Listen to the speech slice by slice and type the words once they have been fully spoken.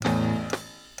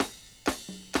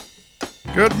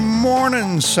Good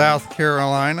morning, South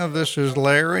Carolina. This is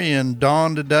Larry and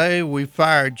Dawn today. We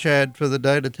fired Chad for the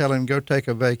day to tell him go take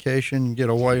a vacation and get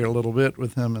away a little bit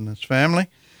with him and his family.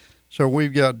 So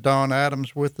we've got Dawn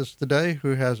Adams with us today,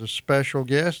 who has a special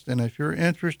guest. And if you're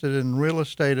interested in real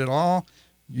estate at all,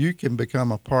 you can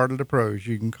become a part of the pros.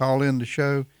 You can call in the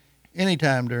show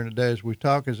anytime during the day as we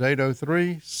talk is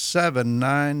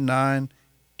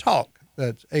 803-799-TALK.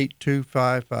 That's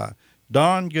 8255.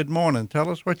 Dawn, good morning. Tell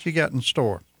us what you got in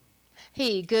store.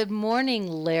 Hey, good morning,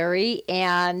 Larry.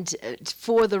 And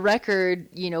for the record,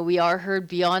 we are heard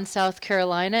beyond South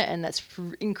Carolina, and that's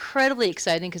incredibly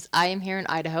exciting because I am here in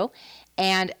Idaho.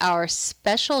 And our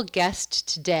special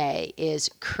guest today is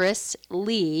Chris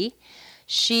Lee.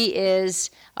 She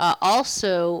is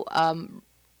also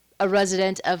a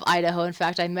resident of Idaho. In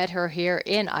fact, I met her here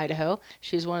in Idaho.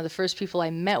 She was one of the first people I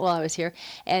met while I was here.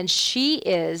 And she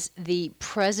is the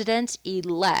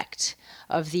president-elect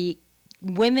of the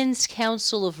Women's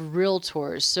Council of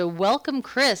Realtors. So welcome,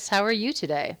 Chris. How are you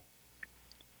today?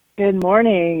 Good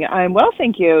morning. I'm well,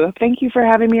 thank you. Thank you for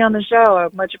having me on the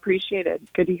show. Much appreciated.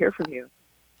 Good to hear from you.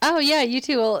 Oh, yeah, you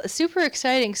too. Well, super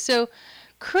exciting. So,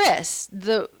 Chris,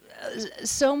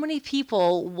 so many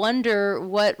people wonder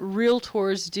what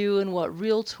realtors do and what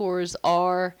realtors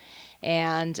are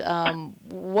and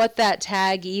what that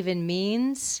tag even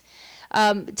means.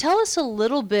 Tell us a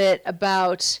little bit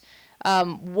about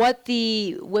what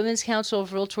the Women's Council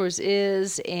of Realtors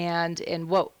is and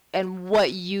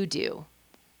what you do.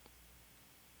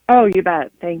 Oh, you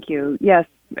bet. Thank you. Yes.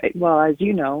 Well, as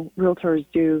you know, realtors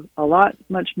do a lot,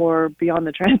 much more beyond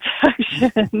the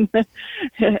transaction.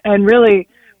 And really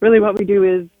what we do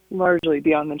is largely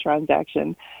beyond the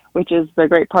transaction, which is the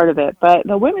great part of it. But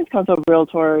the Women's Council of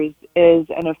Realtors is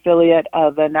an affiliate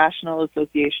of the National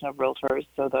Association of Realtors,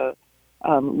 so the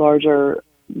larger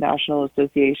national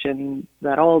association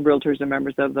that all realtors are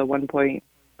members of, the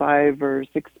 1.5 or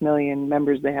 6 million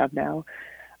members they have now.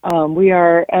 We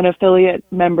are an affiliate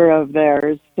member of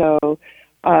theirs. So,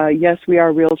 yes, we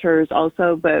are realtors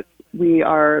also, but we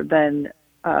are then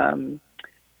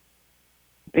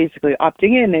basically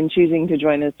opting in and choosing to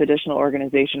join this additional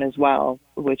organization as well,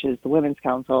 which is the Women's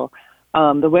Council.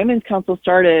 The Women's Council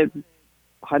started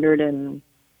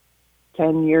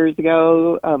 110 years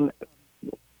ago.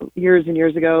 Years and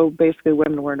years ago, basically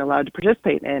women weren't allowed to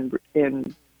participate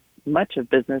in much of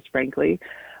business, frankly,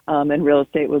 and real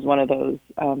estate was one of those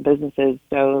businesses.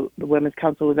 So the Women's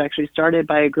Council was actually started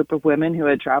by a group of women who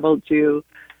had traveled to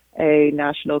a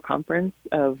national conference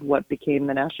of what became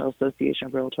the National Association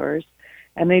of Realtors,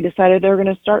 and they decided they were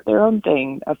going to start their own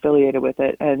thing affiliated with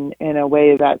it, and in a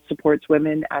way that supports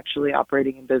women actually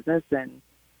operating in business and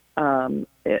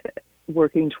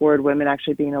working toward women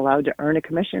actually being allowed to earn a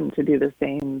commission to do the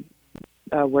same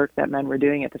work that men were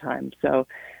doing at the time. So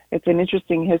it's an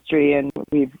interesting history, and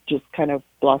we've just kind of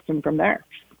blossomed from there.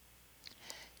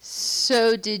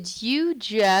 So did you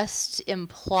just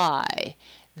imply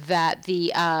that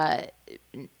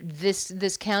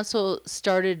this council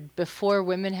started before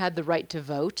women had the right to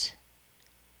vote?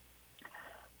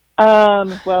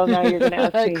 Well, now you're going to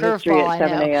ask me history at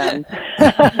 7 a.m.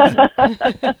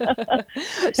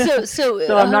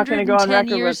 So I'm not going to go on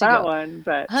record with that one.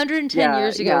 But 110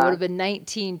 years ago would have been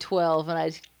 1912, and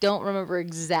I don't remember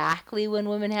exactly when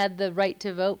women had the right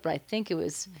to vote, but I think it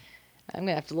was. I'm going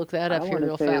to have to look that up here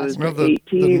real fast. It was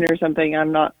 18 or something.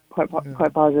 I'm not quite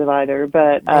positive either.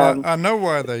 But I know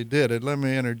why they did it. Let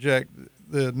me interject.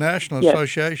 The National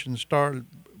Association started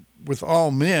with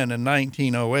all men in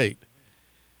 1908.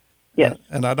 Yes.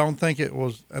 And I don't think it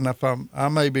was, and I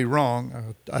may be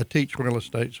wrong, I teach real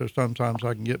estate, so sometimes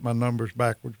I can get my numbers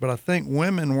backwards, but I think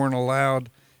women weren't allowed,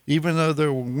 even though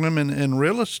there were women in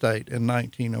real estate in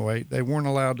 1908, they weren't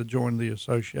allowed to join the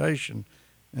association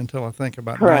until I think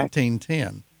about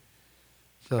 1910.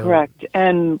 So, correct.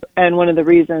 And one of the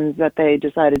reasons that they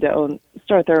decided to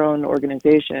start their own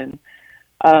organization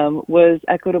was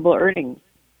equitable earnings.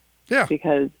 Yeah.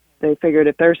 Because they figured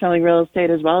if they're selling real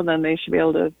estate as well, then they should be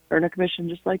able to earn a commission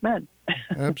just like men.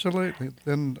 Absolutely.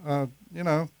 Then,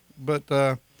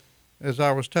 but as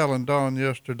I was telling Dawn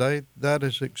yesterday, that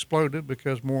has exploded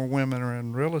because more women are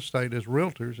in real estate as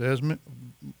realtors, as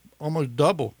almost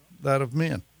double that of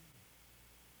men.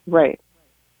 Right.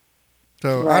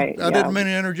 So I didn't mean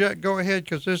to interject. Go ahead,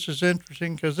 because this is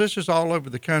interesting, because this is all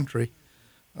over the country,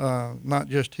 not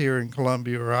just here in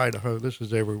Columbia or Idaho. This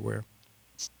is everywhere.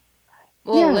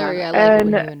 Well, Larry, I like it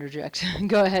when you interject.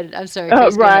 Go ahead. I'm sorry.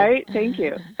 Right. Thank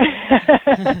you.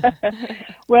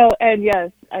 Well, and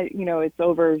yes, it's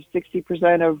over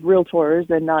 60% of realtors,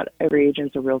 and not every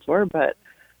agent's a realtor, but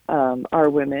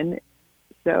are women.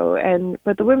 So,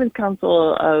 but the Women's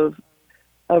Council of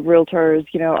of Realtors,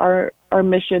 our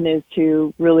mission is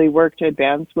to really work to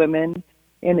advance women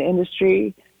in the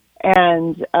industry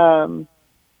and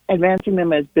advancing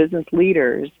them as business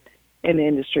leaders in the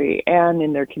industry and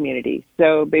in their community.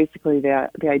 So basically, the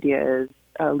idea is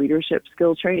leadership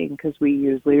skill training, because we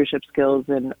use leadership skills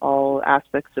in all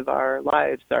aspects of our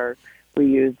lives. We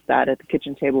use that at the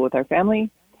kitchen table with our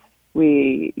family.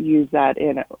 We use that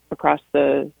across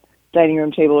the dining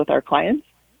room table with our clients,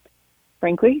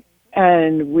 frankly,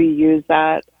 and we use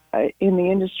that in the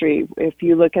industry. If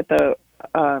you look at the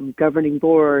governing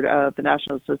board of the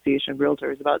National Association of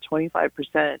Realtors, about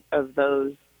 25% of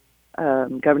those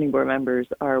governing board members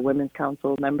are Women's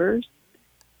Council members,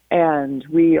 and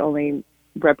we only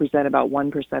represent about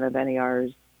 1% of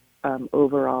NAR's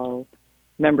overall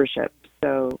membership.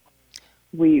 So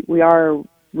we are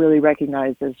really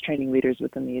recognized as training leaders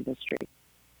within the industry.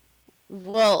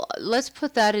 Well, let's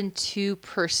put that into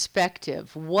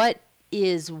perspective. What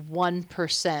is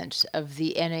 1% of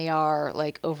the NAR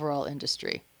overall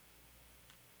industry?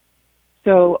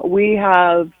 So we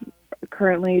have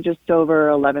currently just over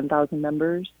 11,000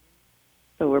 members.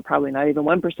 So we're probably not even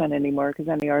 1% anymore, because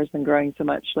NAR has been growing so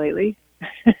much lately.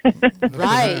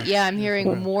 Right. Yeah, I'm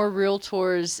hearing more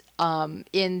realtors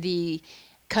in the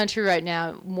country right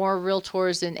now, more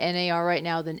realtors in NAR right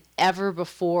now than ever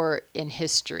before in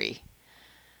history.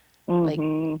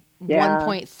 Mm-hmm.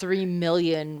 1.3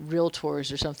 million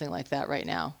realtors or something like that right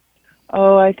now.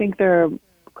 Oh, I think they're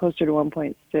closer to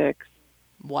 1.6.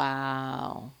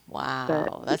 Wow.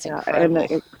 That's incredible.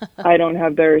 incredible. And I don't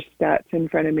have their stats in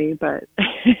front of me, but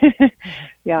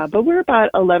yeah, but we're about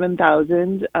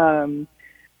 11,000.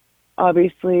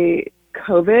 Obviously,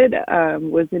 COVID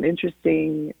was an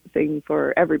interesting thing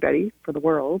for everybody, for the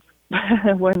world,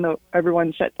 when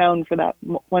everyone shut down for that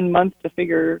 1 month to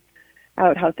figure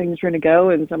out how things were going to go,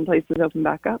 and some places opened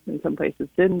back up and some places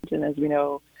didn't. And as we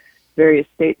know, various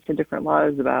states had different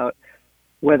laws about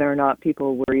whether or not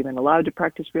people were even allowed to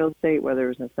practice real estate, whether it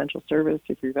was an essential service,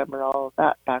 if you remember all of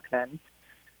that back then.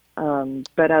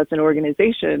 But as an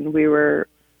organization, we were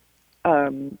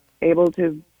able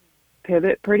to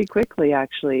pivot pretty quickly,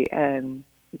 actually, and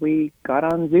we got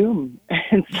on Zoom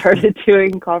and started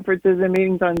doing conferences and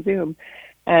meetings on Zoom.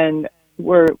 And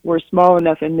we're small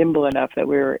enough and nimble enough that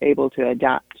we were able to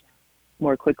adapt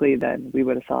more quickly than we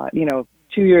would have thought.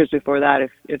 2 years before that,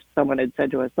 if someone had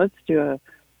said to us, let's do a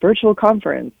virtual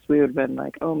conference, we would have been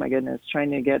like, oh my goodness,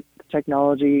 trying to get the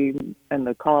technology and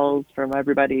the calls from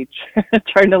everybody,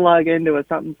 trying to log into a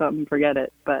something, forget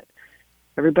it. But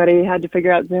everybody had to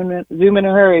figure out Zoom in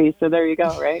a hurry. So there you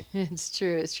go, right? It's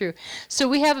true. So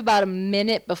we have about a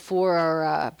minute before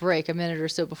our break, a minute or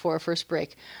so before our first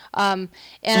break. And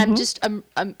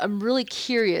I'm really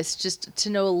curious just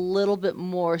to know a little bit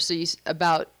more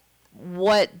about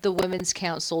what the Women's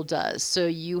Council does. So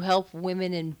you help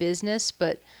women in business,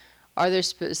 but are there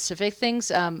specific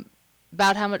things?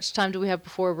 About how much time do we have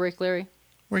before a break, Larry?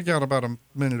 We got about a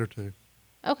minute or two.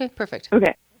 Okay, perfect.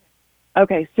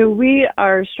 Okay, so we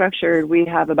are structured. We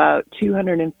have about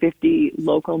 250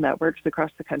 local networks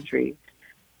across the country.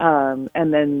 And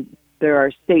then there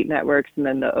are state networks, and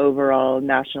then the overall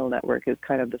national network is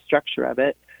kind of the structure of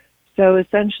it. So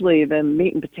essentially, the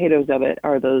meat and potatoes of it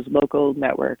are those local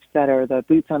networks that are the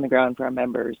boots on the ground for our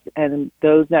members. And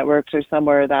those networks are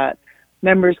somewhere that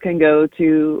members can go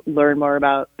to learn more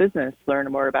about business, learn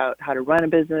more about how to run a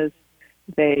business.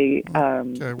 We're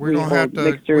gonna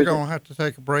have to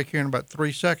take a break here in about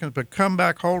 3 seconds, but come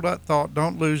back, hold that thought,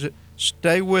 don't lose it,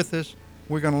 stay with us.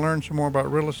 We're going to learn some more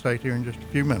about real estate here in just a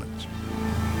few minutes.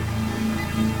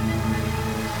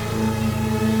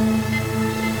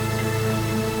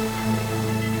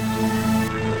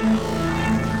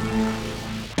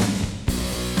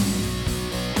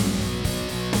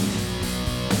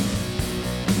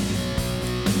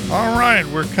 All right,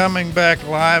 we're coming back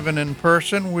live and in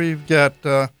person. We've got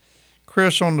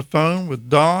Chris on the phone with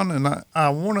Dawn, and I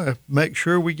want to make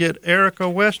sure we get Erica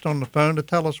West on the phone to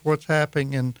tell us what's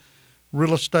happening in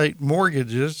real estate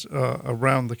mortgages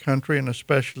around the country, and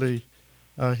especially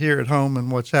here at home, and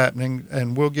what's happening.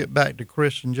 And we'll get back to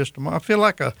Chris in just a moment. I feel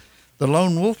like the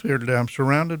lone wolf here today. I'm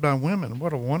surrounded by women.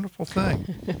 What a wonderful thing.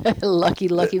 Lucky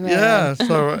man. Yeah,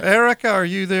 so Erica, are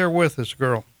you there with us,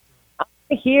 girl?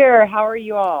 Here. How are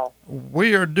you all?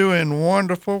 We are doing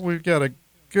wonderful. We've got a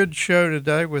good show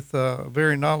today with a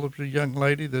very knowledgeable young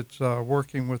lady that's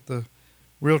working with the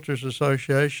Realtors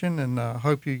Association, and I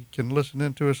hope you can listen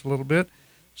into us a little bit.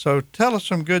 So tell us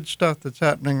some good stuff that's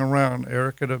happening around,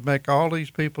 Erica, to make all these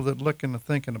people that looking to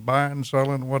thinking of buying,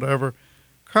 selling, whatever,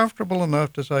 comfortable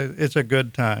enough to say it's a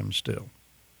good time still.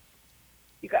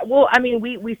 Well, I mean,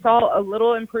 we saw a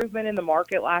little improvement in the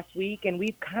market last week, and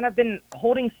we've kind of been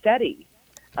holding steady.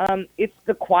 It's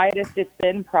the quietest it's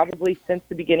been probably since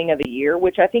the beginning of the year,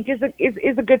 which I think is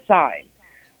a good sign.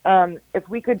 If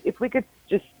we could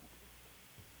just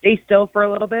stay still for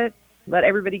a little bit, let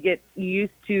everybody get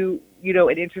used to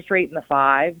an interest rate in the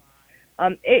fives.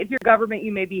 If your government,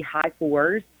 you may be high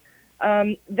fours.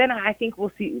 Then I think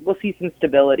we'll see some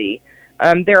stability.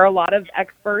 There are a lot of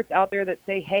experts out there that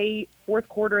say, hey, fourth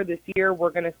quarter of this year, we're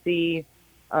going to see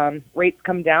rates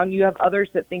come down. You have others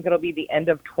that think it'll be the end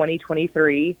of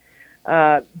 2023.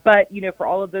 But, for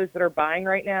all of those that are buying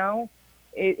right now,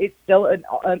 it's still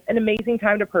an amazing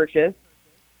time to purchase.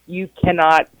 You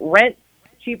cannot rent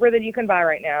cheaper than you can buy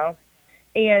right now.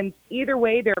 And either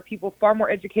way, there are people far more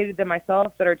educated than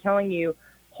myself that are telling you,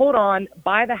 hold on,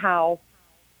 buy the house,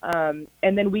 and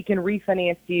then we can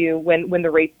refinance you when the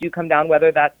rates do come down,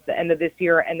 whether that's the end of this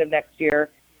year or end of next year.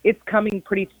 It's coming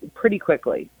pretty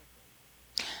quickly.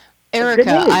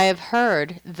 Erica, I have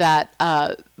heard that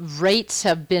rates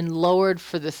have been lowered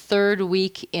for the third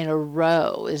week in a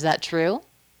row. Is that true?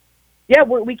 Yeah,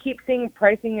 we keep seeing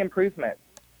pricing improvements.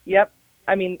 Yep.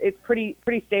 I mean, it's pretty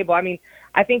stable. I mean,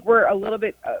 I think we're a little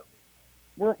bit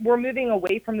we're moving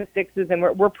away from the sixes, and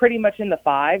we're pretty much in the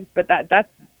fives, but that's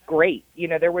great.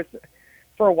 There was,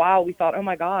 for a while, we thought, oh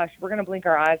my gosh, we're going to blink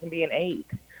our eyes and be an eight.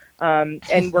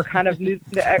 And we're kind of moving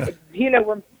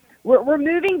we're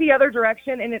moving the other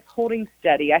direction, and it's holding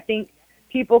steady. I think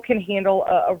people can handle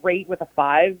a rate with a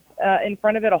five in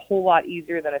front of it a whole lot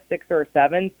easier than a six or a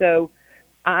seven. So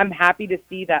I'm happy to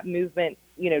see that movement,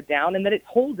 down, and that it's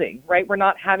holding, right? We're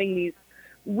not having these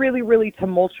really, really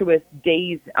tumultuous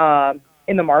days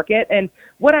in the market. And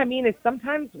what I mean is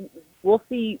sometimes we'll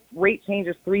see rate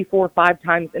changes 3, 4, 5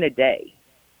 times in a day.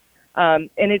 And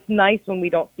it's nice when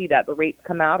we don't see that. The rates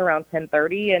come out around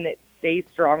 10:30 and it stays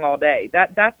strong all day.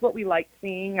 That's what we like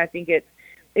seeing. I think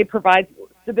it provides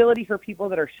stability for people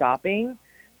that are shopping,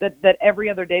 that every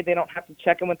other day they don't have to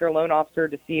check in with their loan officer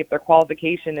to see if their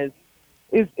qualification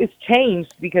is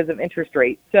changed because of interest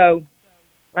rates. So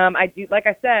I do, like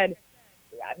I said,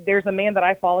 there's a man that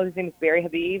I follow. His name is Barry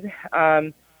Habib.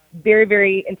 Very,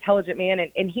 very intelligent man,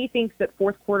 and he thinks that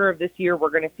fourth quarter of this year we're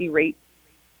going to see rates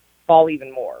fall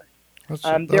even more.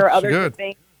 There are others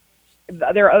good.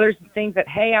 There are others that think that,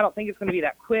 hey, I don't think it's going to be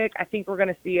that quick. I think we're going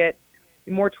to see it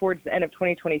more towards the end of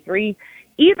 2023.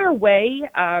 Either way,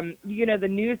 the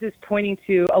news is pointing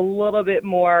to a little bit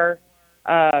more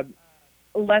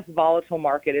less volatile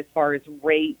market as far as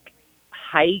rate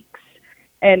hikes,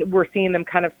 and we're seeing them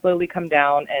kind of slowly come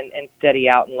down and steady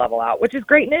out and level out, which is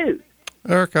great news.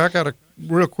 Erica, I got a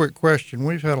real quick question.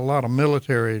 We've had a lot of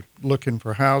military looking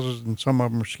for houses, and some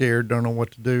of them are scared, don't know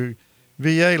what to do.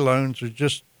 VA loans are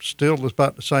just still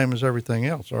about the same as everything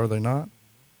else, are they not?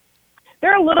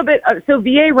 They're a little bit so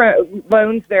VA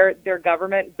loans. They're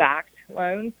government-backed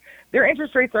loans. Their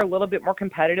interest rates are a little bit more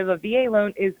competitive. A VA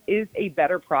loan is a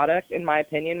better product, in my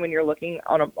opinion, when you're looking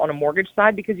on a mortgage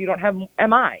side, because you don't have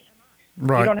MI.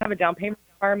 Right. You don't have a down payment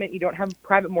requirement. You don't have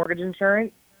private mortgage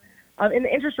insurance. And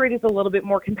the interest rate is a little bit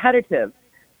more competitive.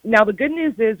 Now, the good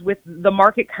news is, with the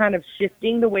market kind of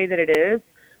shifting the way that it is,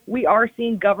 we are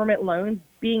seeing government loans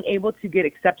being able to get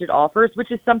accepted offers,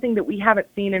 which is something that we haven't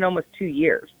seen in almost 2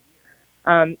 years.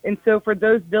 And so for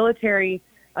those those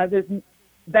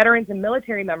veterans and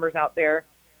military members out there,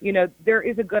 there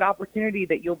is a good opportunity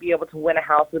that you'll be able to win a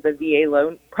house with a VA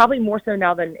loan, probably more so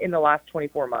now than in the last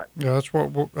 24 months. Yeah, that's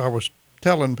what I was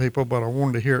telling people, but I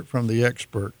wanted to hear it from the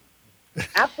expert.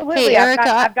 Absolutely. Hey, Erica,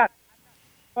 I've got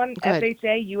one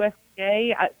FHA,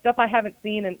 USDA, stuff I haven't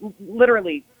seen in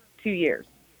literally 2 years.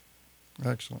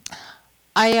 Excellent.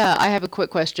 I have a quick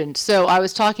question. So I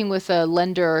was talking with a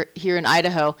lender here in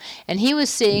Idaho, and he was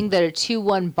saying that a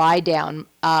 2-1 buy down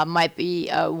might be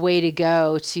a way to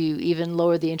go to even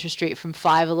lower the interest rate from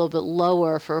 5 a little bit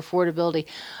lower for affordability.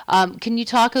 Can you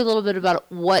talk a little bit about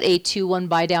what a 2-1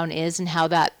 buy down is and how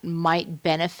that might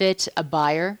benefit a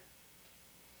buyer?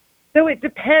 So it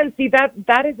depends. See,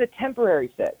 that is a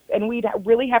temporary fix, and we'd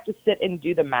really have to sit and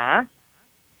do the math.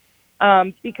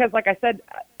 Because, like I said,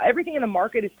 everything in the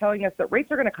market is telling us that rates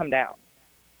are going to come down.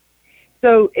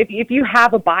 So if you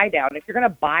have a buy down, if you're going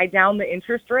to buy down the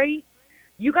interest rate,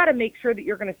 you got to make sure that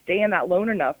you're going to stay in that loan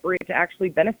enough for it to actually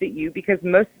benefit you, because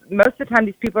most of the time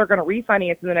these people are going to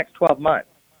refinance in the next 12 months.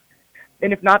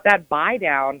 And if not, that buy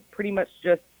down pretty much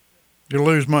just You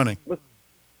lose money.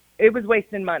 it was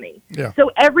wasting money. Yeah.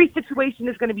 So every situation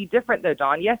is going to be different, though,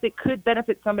 Don. Yes, it could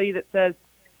benefit somebody that says,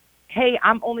 hey,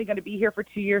 I'm only going to be here for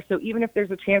 2 years, so even if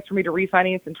there's a chance for me to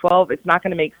refinance in 12, it's not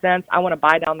going to make sense. I want to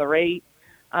buy down the rate.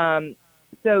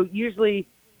 So usually,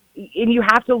 and you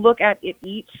have to look at it,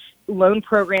 each loan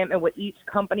program and what each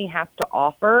company has to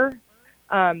offer.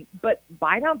 But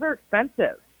buy downs are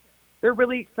expensive. They're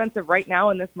really expensive right now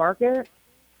in this market.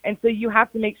 And so you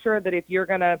have to make sure that if you're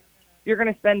gonna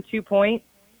spend 2 points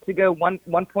to go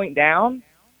one point down,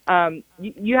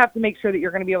 you have to make sure that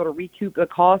you're going to be able to recoup the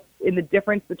cost in the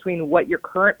difference between what your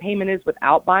current payment is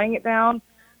without buying it down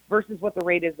versus what the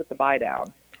rate is with the buy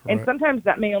down. And Right. sometimes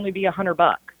that may only be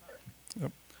 $100.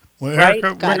 Well, Right?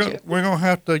 Erica, Gotcha. we're gonna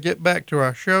have to get back to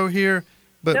our show here,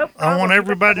 but No I want problem.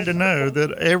 everybody to know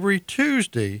that every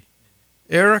Tuesday,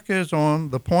 Erica is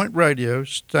on the Point Radio,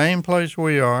 same place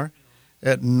we are,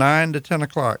 at 9 to 10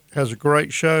 o'clock. Has a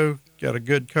great show, got a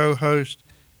good co-host,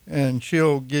 and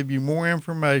she'll give you more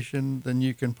information than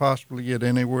you can possibly get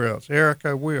anywhere else.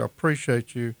 Erica, we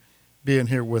appreciate you being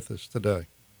here with us today.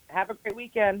 Have a great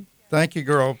weekend. Thank you,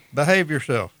 girl. Behave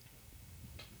yourself.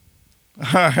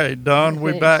 All right, Don,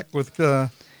 we're Thanks. back with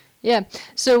Yeah.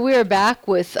 So we are back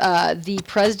with the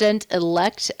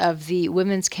president-elect of the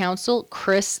Women's Council,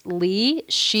 Chris Lee.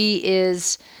 She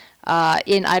is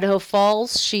in Idaho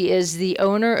Falls. She is the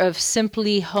owner of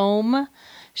Simply Home.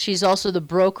 She's also the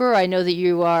broker. I know that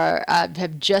you are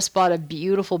have just bought a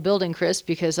beautiful building, Chris,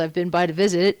 because I've been by to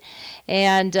visit.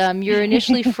 And you're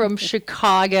initially from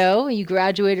Chicago. You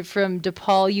graduated from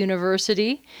DePaul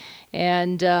University,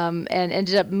 and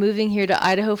ended up moving here to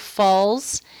Idaho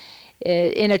Falls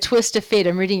in a twist of fate.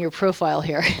 I'm reading your profile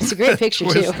here. It's a great picture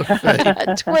too. Twist of Fate.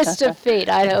 A twist of fate,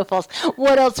 Idaho Falls.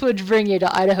 What else would bring you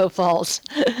to Idaho Falls?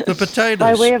 the potatoes.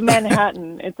 By way of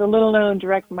Manhattan. It's a little known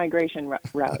direct migration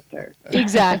route, sir.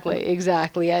 Exactly.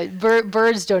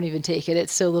 Birds don't even take it.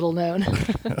 It's so little known.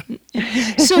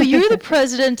 So you're the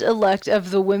president-elect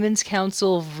of the Women's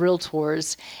Council of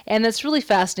Realtors, and that's really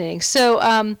fascinating.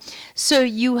 So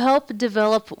you help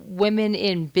develop women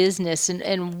in business,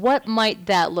 and what might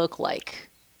that look like?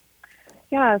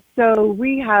 Yeah, so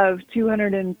we have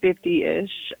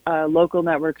 250-ish local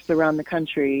networks around the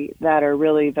country that are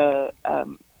really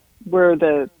where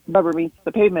the rubber meets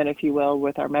the pavement, if you will,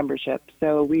 with our membership.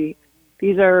 So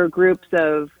these are groups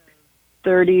of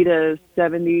 30 to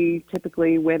 70,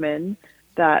 typically women,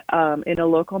 that in a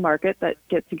local market that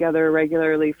get together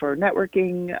regularly for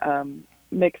networking,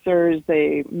 mixers.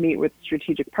 They meet with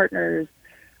strategic partners.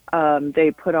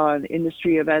 They put on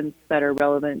industry events that are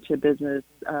relevant to business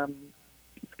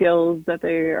skills that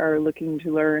they are looking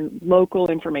to learn,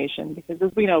 local information, because as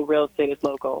we know, real estate is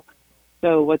local.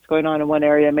 So what's going on in one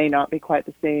area may not be quite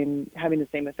the same, having the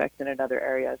same effect in another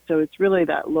area. So it's really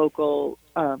that local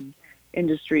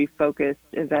industry-focused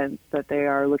events that they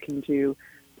are looking to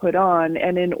put on.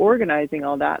 And in organizing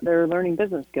all that, they're learning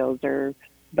business skills. They're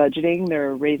budgeting,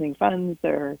 they're raising funds,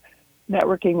 they're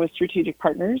networking with strategic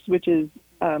partners, which is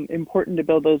important to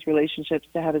build those relationships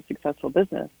to have a successful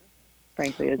business,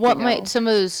 frankly. As What you know. might some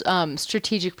of those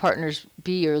strategic partners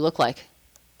be or look like?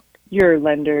 Your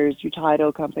lenders, your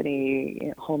title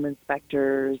company, home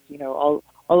inspectors, all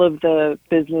of the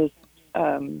business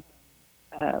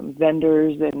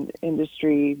vendors and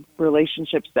industry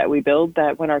relationships that we build,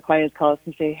 that when our clients call us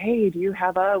and say, hey, do you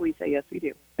have we say, yes, we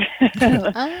do.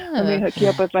 Let me hook you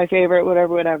up with my favorite,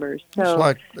 whatever. So It's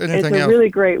like anything it's a else. really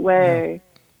great way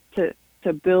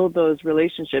to build those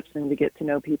relationships and to get to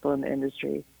know people in the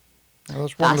industry. Well,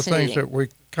 that's one of the things Fascinating. that we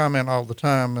comment all the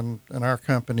time in our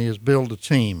company is build a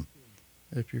team.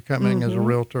 If you're coming as a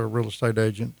realtor or real estate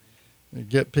agent, you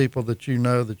get people that you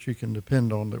know that you can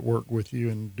depend on that work with you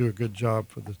and do a good job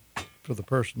for the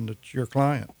person that's your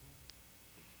client.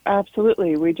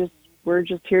 Absolutely. We're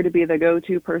just here to be the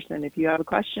go-to person. If you have a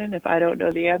question, if I don't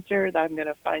know the answer, I'm going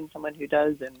to find someone who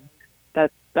does, and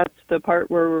that's the part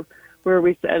where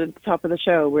we said at the top of the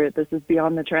show, where this is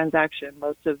beyond the transaction.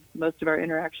 Most of our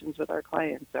interactions with our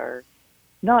clients are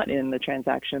not in the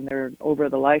transaction. They're over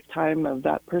the lifetime of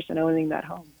that person owning that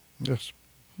home. Yes,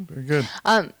 very good.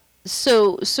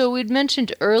 So we'd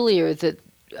mentioned earlier that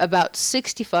about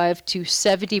 65 to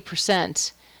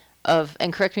 70% of,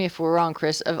 and correct me if we're wrong,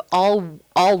 Chris, of all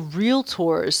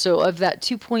realtors, so of that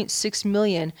 2.6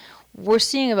 million, we're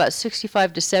seeing about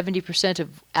 65 to 70%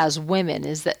 of as women.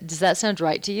 Does that sound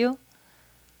right to you?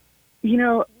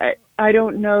 I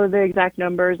don't know the exact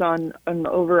numbers on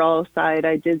the overall side.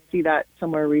 I did see that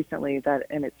somewhere recently,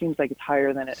 and it seems like it's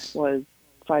higher than it was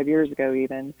 5 years ago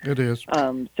even. It is.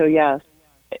 So yes,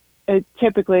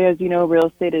 typically, as you know, real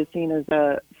estate is seen as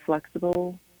a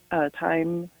flexible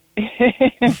time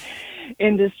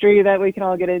industry that we can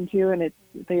all get into, and it's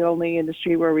the only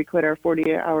industry where we quit our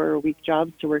 40-hour-a-week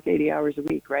jobs to work 80 hours a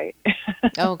week, right?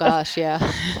 Oh gosh, yeah.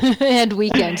 And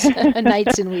weekends,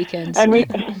 nights and weekends. And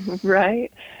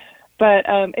right? But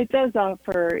it does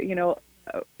offer,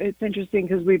 it's interesting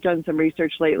because we've done some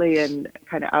research lately and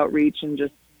kind of outreach and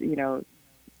just,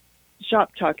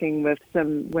 shop talking with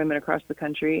some women across the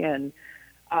country, and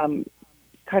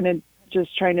kind of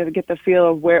just trying to get the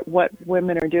feel of what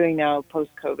women are doing now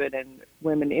post COVID and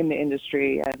women in the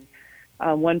industry. And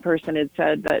one person had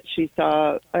said that she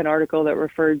saw an article that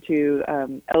referred to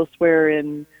elsewhere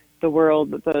in the world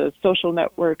that the social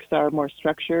networks are more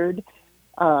structured,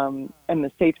 and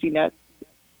the safety nets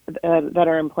that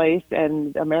are in place,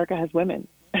 and America has women.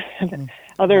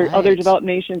 Other developed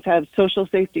nations have social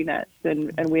safety nets,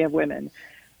 and we have women.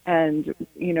 And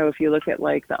if you look at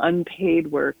like the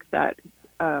unpaid work that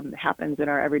happens in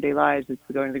our everyday lives, it's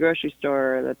the going to the grocery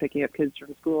store, the picking up kids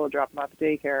from school, dropping them off at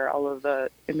daycare, all of the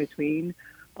in between,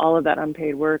 all of that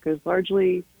unpaid work is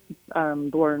largely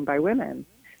borne by women.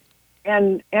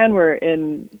 And we're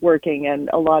in working, and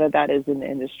a lot of that is in the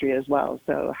industry as well.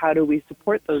 So how do we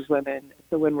support those women?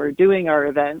 So when we're doing our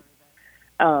events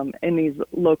in these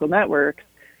local networks,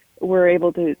 we're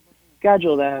able to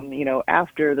schedule them,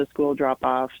 after the school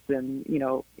drop-offs and,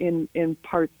 in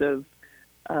parts of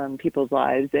people's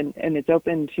lives. And it's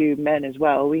open to men as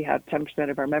well. We have 10%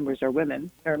 of our members are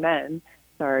women, or men,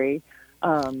 sorry.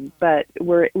 But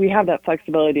we have that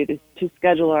flexibility to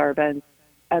schedule our events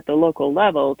at the local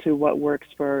level to what works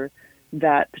for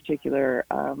that particular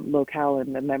locale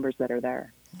and the members that are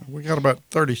there. We got about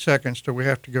 30 seconds till we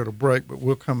have to go to break, but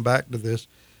we'll come back to this.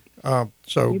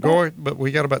 So but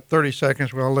we got about 30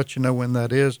 seconds. Well, I'll let you know when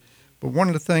that is. But one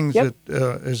of the things that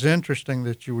is interesting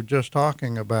that you were just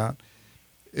talking about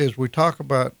is we talk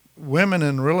about women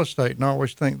in real estate and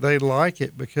always think they like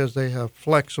it because they have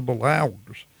flexible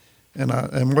hours.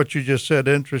 And what you just said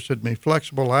interested me.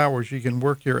 Flexible hours, you can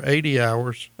work your 80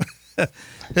 hours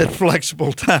at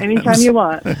flexible times. Anytime you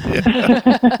want.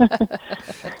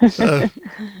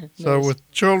 So with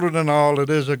children and all, it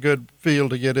is a good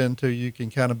field to get into. You can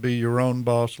kind of be your own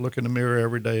boss, look in the mirror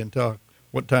every day and tell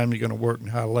what time you're going to work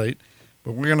and how late.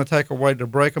 But we're going to take a way to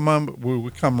break a moment. We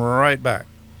will come right back.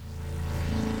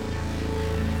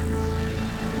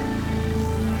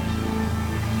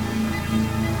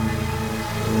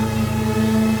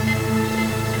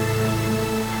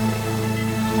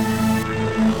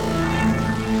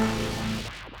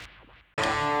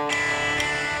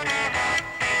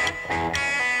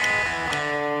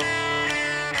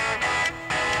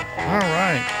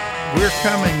 We're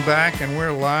coming back, and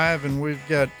we're live, and we've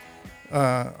got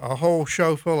a whole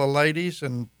show full of ladies,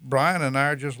 and Brian and I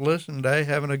are just listening today,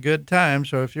 having a good time.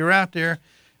 So if you're out there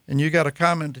and you got a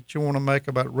comment that you want to make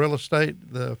about real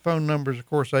estate, the phone number is, of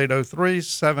course,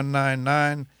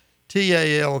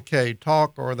 803-799-TALK,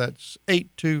 talk, or that's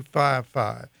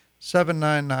 8255,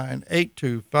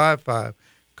 799-8255.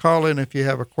 Call in if you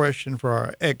have a question for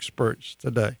our experts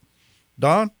today.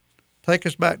 Dawn, take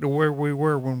us back to where we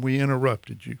were when we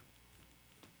interrupted you.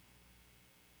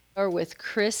 With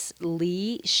Chris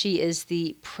Lee. She is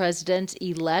the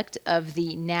president-elect of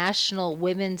the National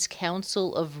Women's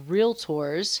Council of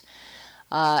Realtors.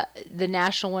 The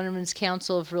National Women's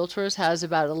Council of Realtors has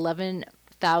about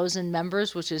 11,000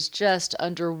 members, which is just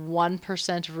under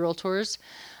 1% of realtors.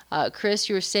 Chris,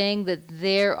 you were saying that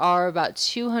there are about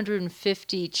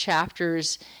 250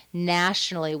 chapters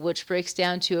nationally, which breaks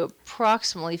down to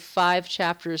approximately 5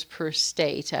 chapters per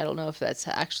state. I don't know if that's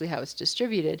actually how it's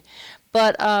distributed.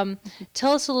 But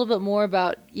tell us a little bit more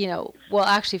about, well,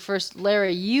 actually, first,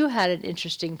 Larry, you had an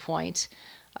interesting point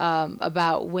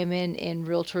about women in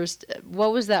realtors.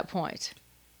 What was that point?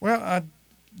 Well,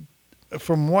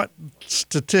 from what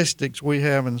statistics we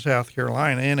have in South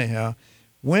Carolina, anyhow,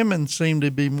 women seem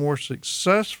to be more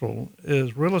successful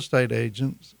as real estate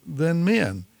agents than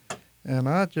men. And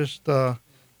I just thought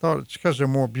it's because they're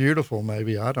more beautiful,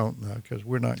 maybe. I don't know, because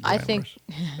we're not glamorous.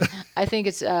 I think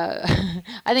it's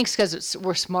because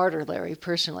we're smarter, Larry,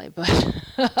 personally. But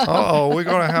we're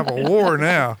going to have a war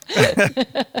now.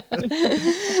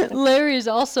 Larry is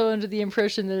also under the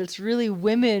impression that it's really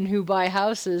women who buy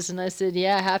houses. And I said,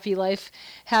 yeah, happy life,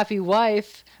 happy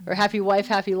wife, or happy wife,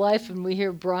 happy life. And we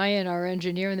hear Brian, our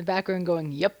engineer, in the background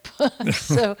going, yep.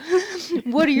 So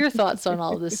what are your thoughts on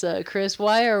all this, Chris?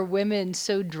 Why are women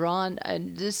so drawn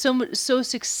and so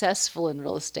successful in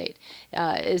real estate?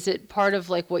 Is it part of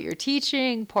like what you're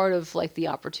teaching, part of like the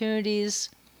opportunities?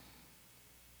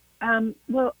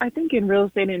 Well, I think in real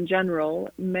estate in general,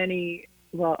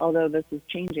 although this is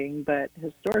changing, but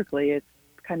historically it's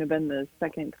kind of been the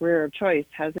second career of choice,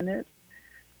 hasn't it?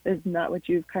 Isn't that what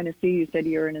you've kind of seen? You said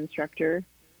you're an instructor.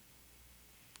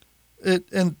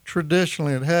 And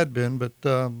traditionally it had been, but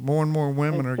more and more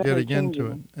women are getting into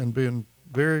it and being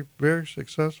very, very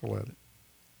successful at it.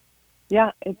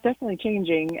 Yeah, it's definitely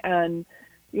changing. And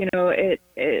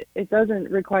It doesn't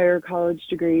require a college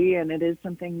degree, and it is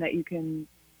something that you can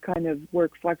kind of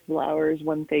work flexible hours,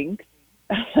 one thinks.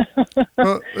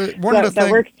 Well, one of the That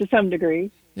things, works to some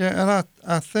degree. yeah, and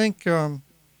I think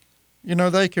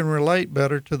they can relate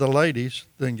better to the ladies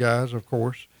than guys, of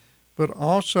course, but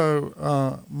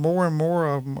also more and more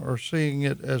of them are seeing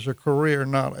it as a career,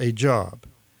 not a job.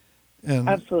 And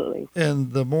Absolutely.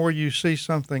 and the more you see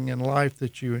something in life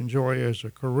that you enjoy as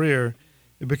a career,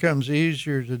 it becomes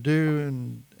easier to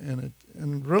do.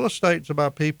 And real estate's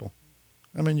about people.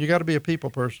 I mean, you got to be a people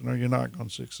person, or you're not going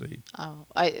to succeed.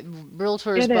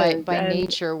 Realtors It is. by And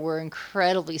nature were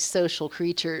incredibly social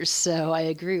creatures, so I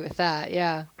agree with that.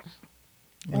 Yeah.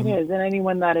 it And is. And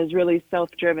anyone that is really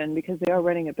self driven because they are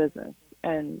running a business.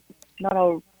 And not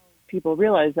all people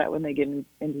realize that when they get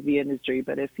into the industry.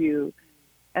 But if you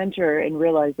enter and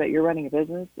realize that you're running a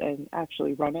business and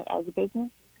actually run it as a business,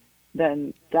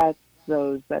 then that's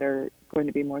those that are going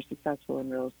to be more successful in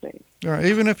real estate.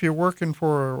 even if you're working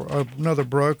for another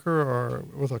broker or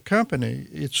with a company,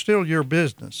 it's still your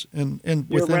business and You're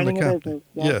within the running a company. business.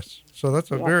 Yep. Yes. So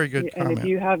that's a Yep. very good And if comment.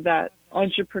 you have that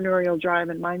entrepreneurial drive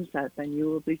and mindset, then you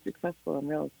will be successful in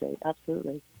real estate.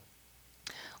 Absolutely.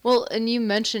 Well, and you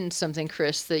mentioned something,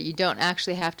 Chris, that you don't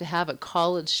actually have to have a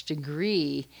college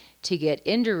degree to get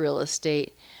into real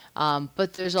estate.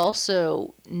 But there's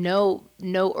also no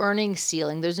earning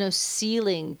ceiling. There's no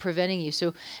ceiling preventing you.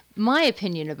 So, my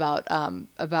opinion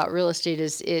about real estate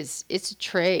is it's a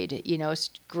trade. It's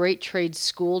a great trade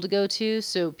school to go to.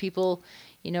 So people,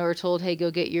 are told, hey, go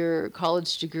get your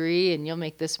college degree and you'll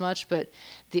make this much. But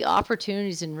the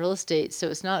opportunities in real estate, so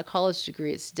it's not a college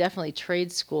degree. It's definitely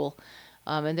trade school.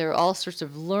 And there are all sorts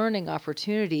of learning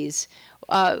opportunities.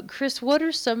 Chris, what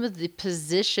are some of the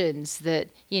positions that,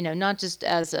 not just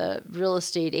as a real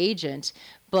estate agent,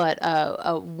 but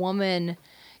a woman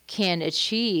can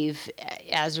achieve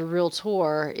as a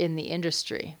realtor in the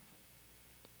industry?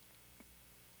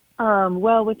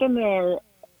 Well, within their,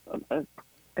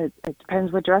 it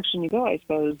depends what direction you go, I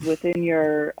suppose. Within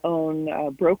your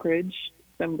own brokerage,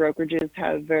 some brokerages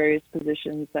have various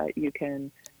positions that you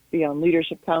can be on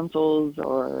leadership councils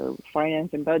or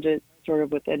finance and budget, sort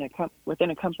of within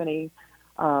a company.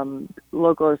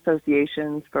 Local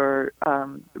associations for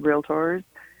realtors.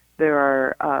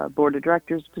 There are board of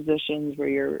directors positions where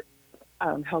you're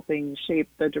helping shape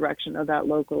the direction of that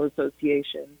local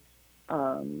association,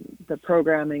 the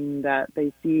programming that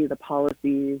they see, the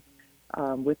policies.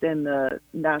 Within the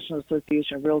National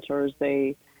Association of Realtors,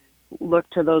 they look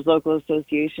to those local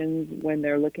associations when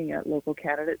they're looking at local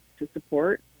candidates to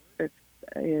support. It's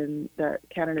in the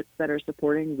candidates that are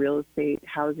supporting real estate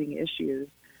housing issues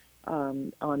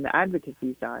on the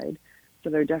advocacy side. So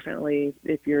there definitely,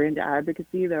 if you're into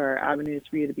advocacy, there are avenues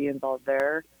for you to be involved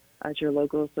there at your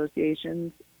local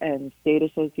associations and state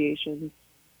associations.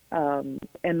 And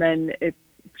then if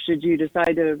should you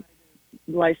decide to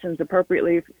license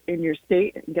appropriately in your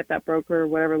state and get that broker,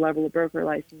 whatever level of broker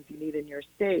license you need in your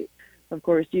state, of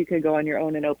course, you could go on your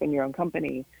own and open your own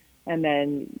company. And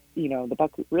then, the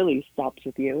buck really stops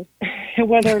with you.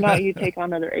 Whether or not you take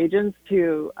on other agents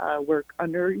to work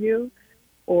under you,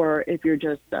 or if you're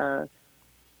just a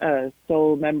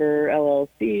sole member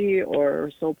LLC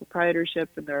or sole proprietorship,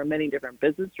 and there are many different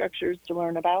business structures to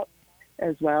learn about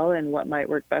as well and what might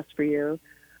work best for you.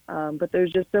 But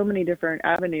there's just so many different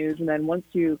avenues. And then once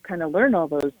you kind of learn all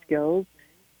those skills,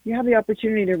 you have the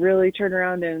opportunity to really turn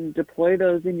around and deploy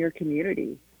those in your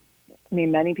community. I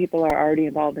mean, many people are already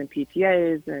involved in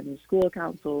PTAs and school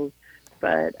councils,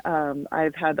 but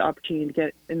I've had the opportunity to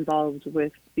get involved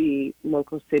with the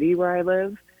local city where I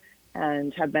live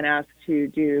and have been asked to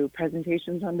do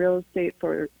presentations on real estate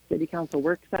for city council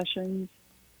work sessions.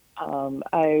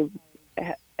 I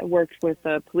worked with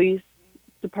the police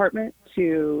department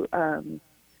to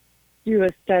do a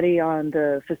study on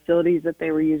the facilities that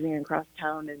they were using across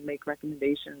town and make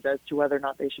recommendations as to whether or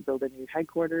not they should build a new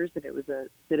headquarters. And it was a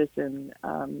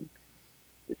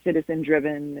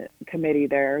citizen-driven committee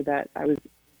there that I was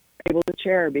able to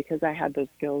chair because I had those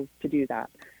skills to do that.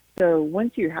 So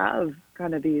once you have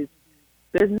kind of these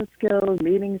business skills,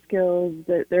 meeting skills,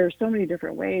 there are so many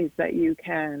different ways that you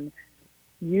can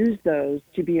use those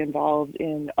to be involved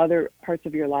in other parts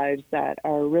of your lives that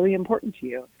are really important to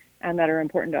you and that are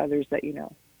important to others that you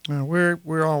know.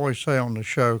 We always say on the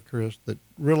show, Chris, that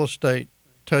real estate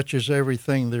touches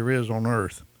everything there is on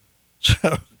earth.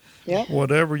 So Yep.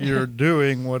 whatever you're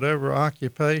doing, whatever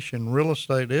occupation, real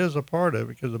estate is a part of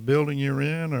it, because the building you're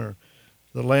in or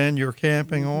the land you're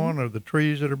camping Mm-hmm. on or the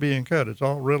trees that are being cut, it's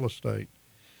all real estate.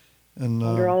 And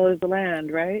Under all is the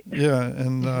land, right? yeah,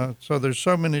 and so there's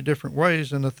so many different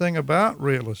ways. And the thing about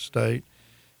real estate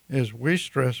is we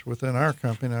stress within our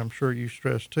company, I'm sure you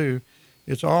stress too,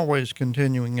 it's always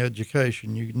continuing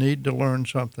education. You need to learn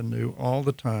something new all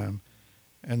the time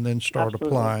and then start Absolutely.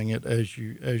 applying it as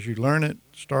you learn it,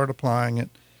 start applying it.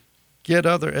 Get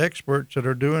other experts that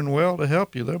are doing well to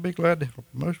help you. They'll be glad to help.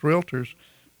 Most realtors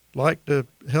like to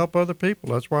help other people.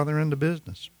 That's why they're in the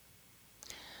business.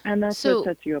 And that's what So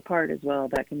sets you apart as well,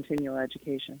 that continual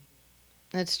education.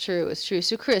 that's true. It's true.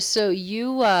 So Chris, so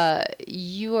you are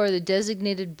the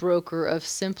designated broker of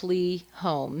Simply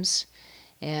Homes.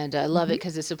 And I love it Hmm.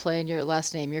 because it's a play on your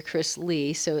last name. You're Chris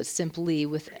Lee, so it's Simply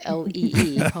with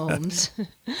Lee Homes.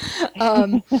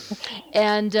 um,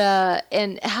 and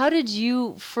how did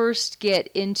you first get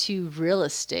into real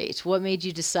estate? What made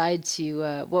you decide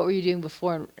to? What were you doing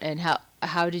before, and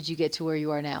how did you get to where you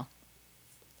are now?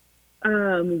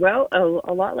 Well,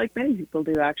 a lot like many people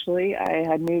do, actually. I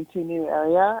had moved to a new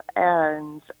area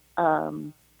and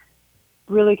um,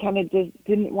 really kind of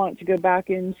didn't want to go back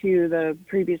into the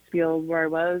previous field where I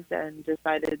was, and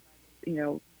decided, you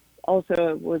know,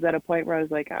 also was at a point where I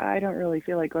was like, I don't really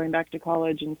feel like going back to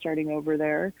college and starting over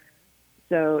there.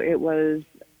 So it was,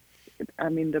 I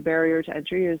mean, the barrier to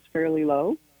entry is fairly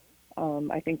low.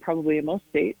 I think probably in most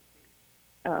states,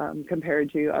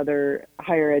 compared to other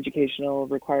higher educational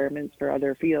requirements for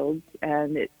other fields.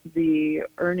 And the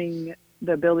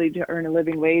ability to earn a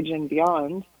living wage and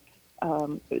beyond,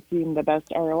 it seemed the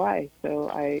best ROI. So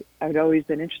I've always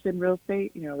been interested in real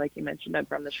estate. You know, like you mentioned, I'm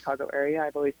from the Chicago area.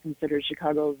 I've always considered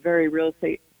Chicago a very real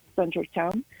estate centric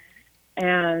town.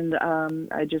 And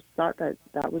I just thought that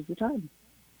that was the time.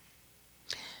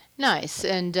 Nice.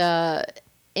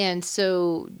 And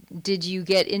so, did you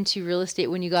get into real estate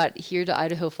when you got here to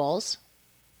Idaho Falls?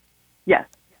 Yes,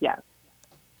 yes.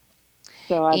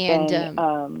 So I've And been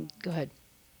go ahead.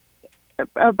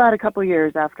 about a couple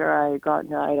years after I got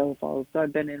into Idaho Falls. So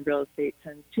I've been in real estate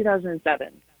since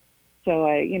 2007. So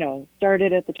I,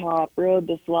 started at the top, rode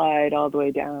the slide all the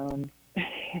way down,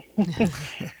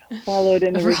 followed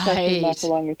in the recession mess Right.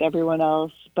 along with everyone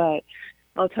else. But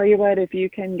I'll tell you what, if you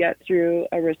can get through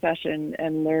a recession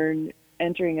and learn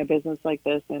entering a business like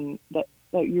this, and that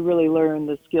you really learn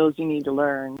the skills you need to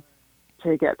learn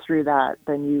to get through that,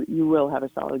 then you will have a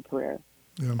solid career.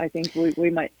 Yeah. I think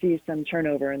we might see some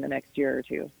turnover in the next year or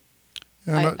two.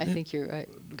 And I think you're right.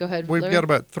 Go ahead, we've got Larry.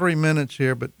 about 3 minutes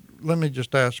here, but let me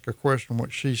just ask a question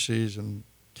what she sees and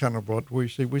kind of what we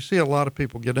see. We see a lot of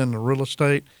people get into real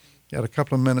estate. Got a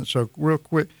couple of minutes, so real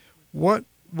quick, what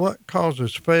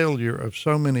causes failure of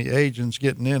so many agents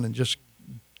getting in and just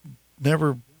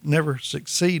never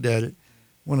succeed at it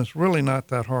when it's really not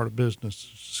that hard a business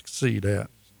to succeed at?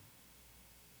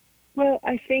 Well,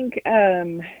 I think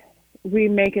we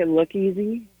make it look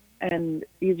easy and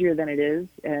easier than it is.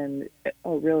 And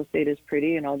oh, real estate is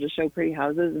pretty, and I'll just show pretty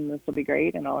houses, and this will be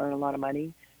great, and I'll earn a lot of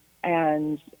money.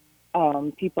 And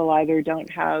people either don't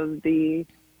have the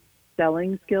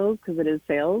selling skills because it is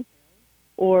sales,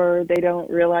 or they don't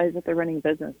realize that they're running a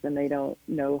business and they don't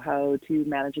know how to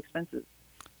manage expenses.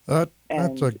 That's a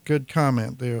And good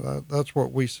comment there. That's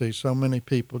what we see. So many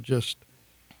people just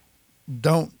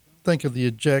don't think of the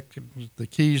objectives, the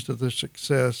keys to the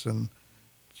success, and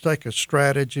take a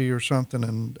strategy or something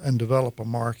and develop a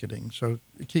marketing. So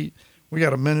we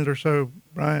got a minute or so,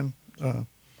 Brian.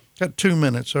 Got 2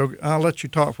 minutes, so I'll let you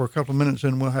talk for a couple of minutes,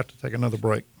 and we'll have to take another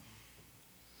break.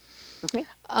 okay,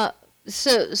 Uh,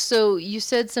 so you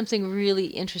said something really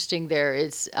interesting there.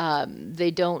 It's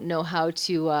they don't know how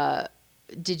to.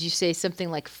 Did you say something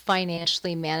like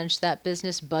financially manage that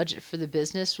business, budget for the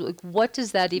business? Like, what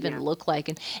does that even yeah. look like?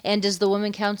 And does the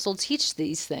Women Council teach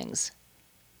these things?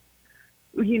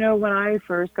 When I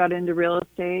first got into real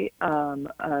estate,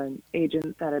 an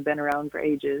agent that had been around for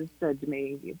ages said to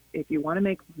me, if you want to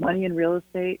make money in real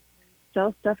estate,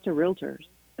 sell stuff to realtors.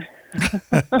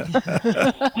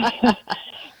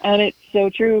 And it's so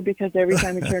true, because every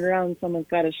time you turn around, someone's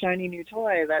got a shiny new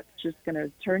toy that's just going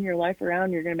to turn your life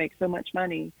around. You're going to make so much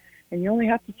money, and you only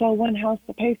have to sell one house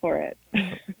to pay for it.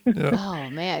 Yeah. Oh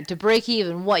man, to break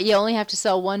even, what you only have to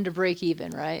sell one to break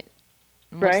even, right?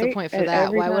 And what's the Right? point for that?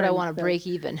 Every Why would I time. want to So, break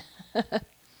even?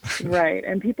 right.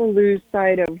 And people lose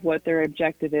sight of what their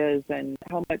objective is, and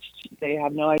how much they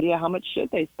have no idea how much should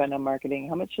they spend on marketing,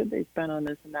 how much should they spend on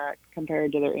this and that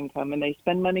compared to their income. And they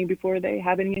spend money before they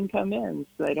have any income in.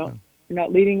 So they're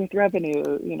not leading with revenue,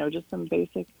 just some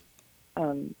basic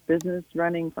business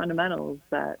running fundamentals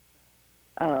that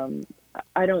um,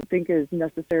 I don't think is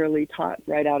necessarily taught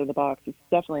right out of the box. It's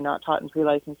definitely not taught in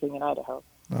pre-licensing in Idaho.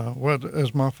 Well,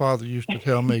 as my father used to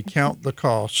tell me, count the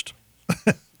cost.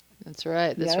 That's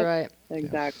right. That's Yep, right. Yeah,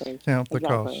 exactly. count the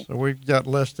cost. Exactly. So we've got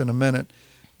less than a minute,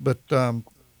 but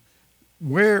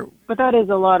Where But that is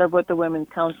a lot of what the Women's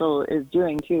Council is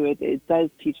doing too. It does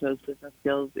teach those business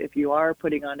skills. If you are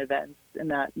putting on events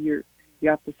and that you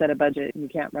have to set a budget and you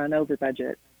can't run over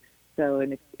budget. So,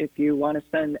 and if you want to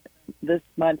spend this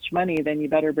much money, then you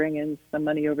better bring in some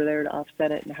money over there to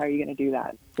offset it. And how are you going to do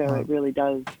that? So Right. it really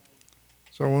does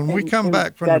So when we come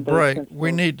back from the embed those break, we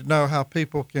principles. need to know how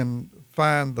people can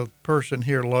find the person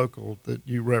here local that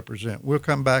you represent. We'll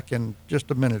come back in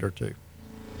just a minute or two.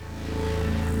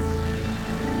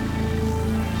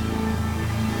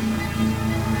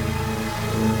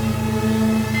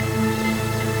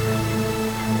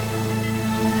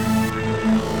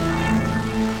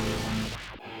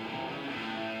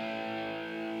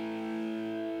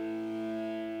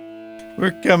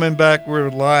 We're coming back.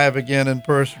 We're live again in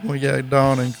person. We got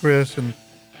Dawn and Chris, and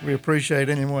we appreciate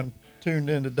anyone tuned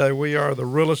in today. We are the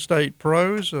Real Estate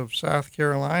Pros of South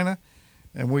Carolina,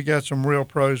 and we got some real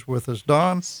pros with us.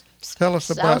 Dawn, tell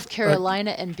us about South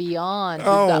Carolina and beyond. We've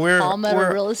oh, got we're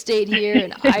Palmetto Real Estate here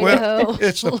in well, Idaho.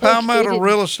 it's the Palmetto located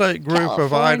Real Estate Group of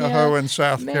California. Idaho and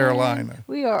South Man, Carolina.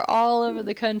 we are all over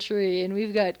the country, and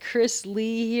we've got Chris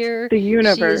Lee here. The She is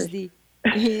universe. the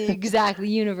exactly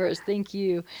universe. Thank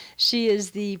you. She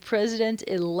is the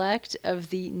president-elect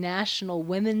of the National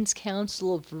Women's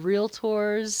Council of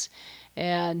Realtors.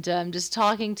 And just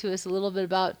talking to us a little bit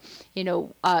about,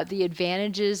 the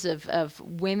advantages of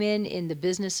women in the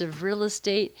business of real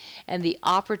estate and the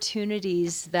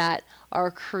opportunities that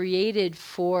are created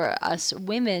for us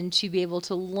women to be able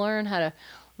to learn how to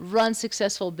run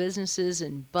successful businesses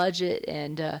and budget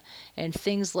and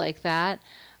things like that.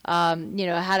 How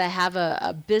to have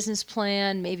a business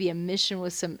plan, maybe a mission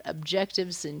with some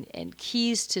objectives and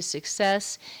keys to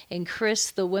success. And Chris,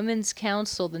 the Women's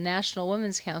Council, the National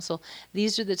Women's Council,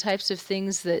 these are the types of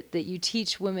things that you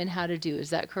teach women how to do. Is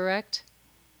that correct?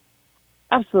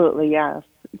 Absolutely, yes.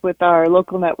 With our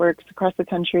local networks across the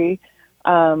country,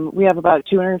 we have about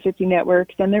 250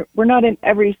 networks, and we're not in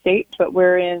every state, but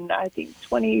we're in, I think,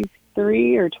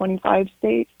 23 or 25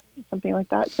 states, something like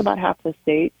that. It's about half the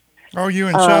states. Are you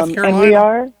in South Carolina?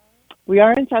 And we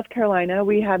are in South Carolina.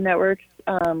 We have networks,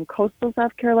 coastal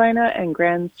South Carolina and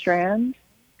Grand Strand.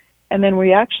 And then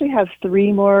we actually have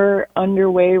 3 more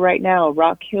underway right now: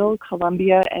 Rock Hill,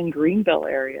 Columbia, and Greenville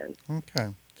areas. Okay.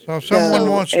 So if someone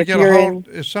wants to get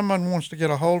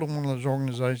a hold of one of those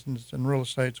organizations, and real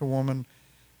estate's a woman,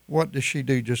 what does she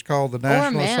do? Just call the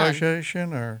National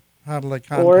Association, or how do they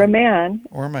contact? Or a man.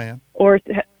 Or a man. Or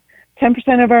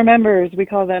 10% of our members, we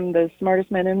call them the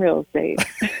smartest men in real estate.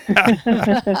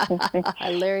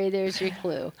 Larry, there's your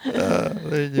clue.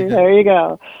 There you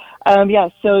go.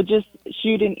 So just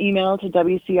shoot an email to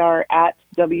wcr@wcr.org,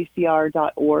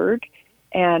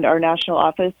 and our national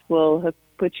office will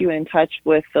put you in touch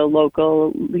with the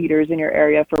local leaders in your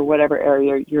area for whatever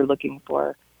area you're looking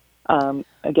for.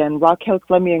 Again, Rock Hill,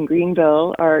 Columbia, and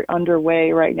Greenville are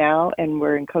underway right now, and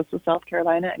we're in coastal South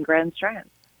Carolina and Grand Strand.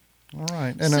 All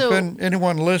right. And if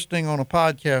anyone listening on a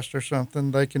podcast or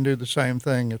something, they can do the same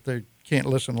thing. If they can't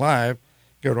listen live,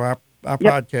 go to our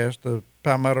podcast, the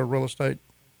Palmetto Real Estate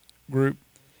Group,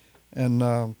 and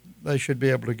they should be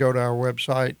able to go to our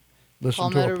website,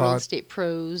 listen to a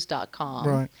PalmettoRealEstatePros.com.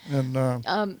 Right,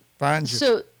 and find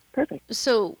you. Perfect.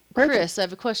 So, Chris, I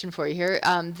have a question for you here.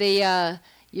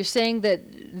 You're saying that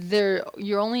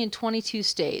you're only in 22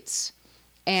 states,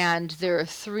 and there are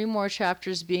 3 more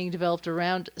chapters being developed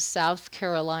around South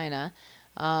Carolina.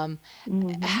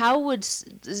 It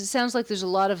sounds like there's a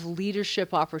lot of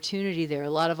leadership opportunity there,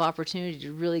 a lot of opportunity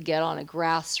to really get on a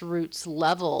grassroots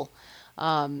level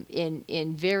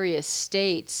in various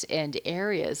states and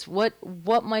areas. What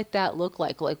might that look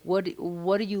like? Like, what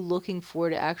are you looking for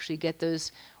to actually get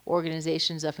those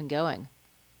organizations up and going?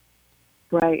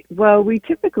 Right. Well, we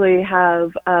typically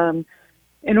have,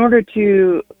 in order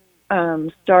to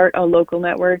start a local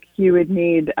network, you would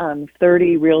need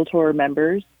 30 Realtor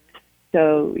members.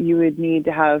 So you would need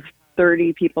to have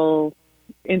 30 people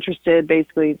interested,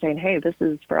 basically saying, hey, this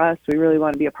is for us. We really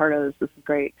want to be a part of this. This is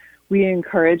great. We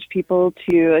encourage people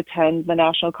to attend the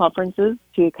national conferences,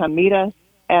 to come meet us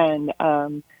and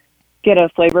get a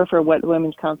flavor for what the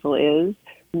Women's Council is.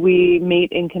 We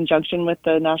meet in conjunction with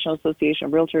the National Association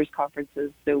of Realtors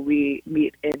conferences. So we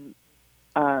meet in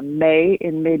May,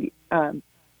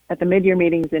 at the mid-year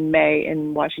meetings in May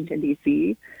in Washington,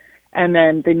 D.C., and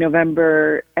then the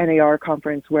November NAR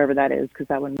conference, wherever that is, because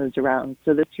that one moves around.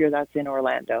 So this year that's in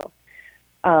Orlando.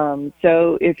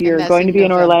 So if you're going to be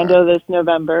in Orlando this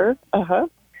November,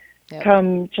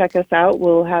 come check us out.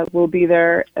 We'll be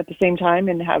there at the same time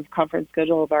and have conference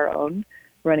schedule of our own,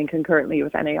 running concurrently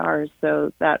with NAR.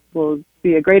 So that will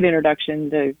be a great introduction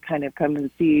to kind of come and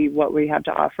see what we have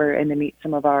to offer and to meet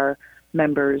some of our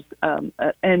members,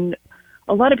 and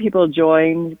a lot of people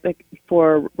join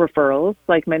for referrals,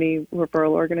 like many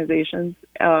referral organizations,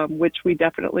 which we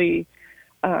definitely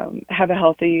have a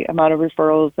healthy amount of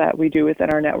referrals that we do within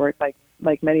our network,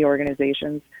 like many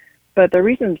organizations. But the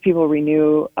reasons people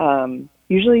renew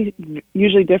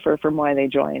usually differ from why they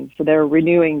join. So they're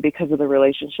renewing because of the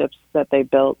relationships that they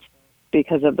built,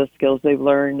 because of the skills they've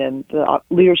learned and the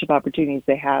leadership opportunities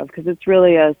they have, because it's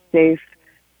really a safe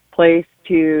place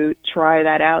to try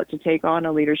that out, to take on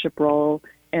a leadership role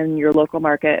in your local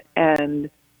market. And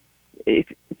if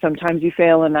sometimes you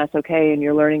fail, and that's okay, and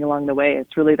you're learning along the way.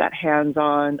 It's really that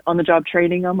hands-on, on-the-job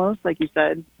training almost, like you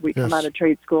said. We come out of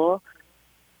trade school.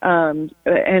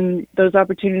 And those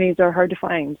opportunities are hard to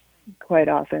find quite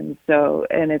often. So,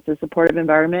 and it's a supportive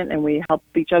environment, and we help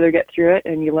each other get through it,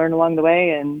 and you learn along the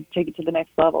way and take it to the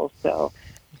next level. So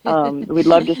we'd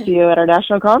love to see you at our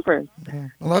national conference. Yeah.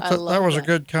 Well, that was a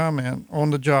good comment on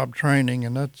the job training,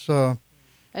 and that's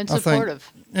and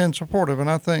supportive. And supportive, and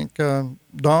I think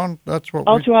Dawn, that's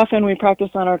what too often we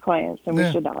practice on our clients, and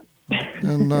we should not.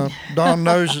 And Dawn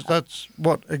knows that's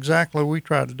what exactly we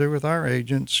try to do with our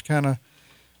agents, kind of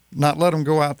not let them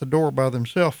go out the door by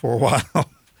themselves for a while.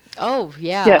 Oh,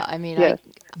 yeah. Yes, I mean, yes.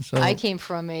 I came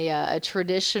from a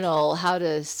traditional how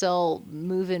to sell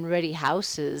move-in ready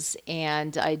houses,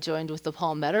 and I joined with the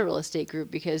Palmetto Real Estate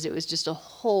Group because it was just a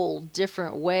whole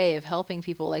different way of helping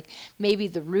people. Like maybe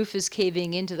the roof is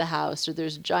caving into the house, or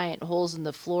there's giant holes in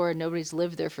the floor and nobody's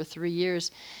lived there for 3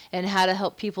 years, and how to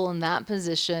help people in that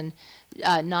position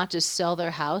not just sell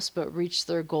their house but reach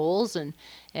their goals, and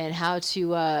how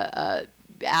to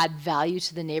add value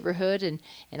to the neighborhood, and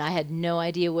I had no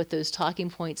idea what those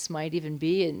talking points might even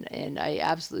be, and I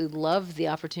absolutely love the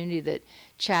opportunity that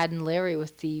Chad and Larry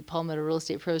with the Palmetto Real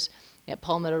Estate Pros at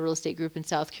Palmetto Real Estate Group in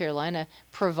South Carolina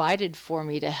provided for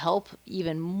me to help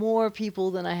even more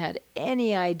people than I had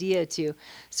any idea to.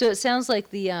 So it sounds like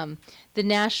the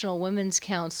National Women's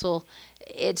Council,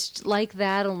 it's like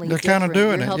that, only they're different. kind of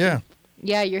doing You're it, yeah.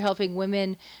 Yeah, you're helping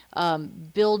women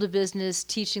build a business,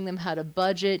 teaching them how to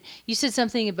budget. You said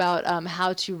something about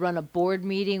how to run a board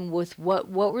meeting with what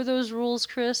were those rules,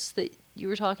 Chris, that you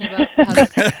were talking about?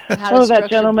 How to that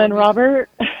gentleman,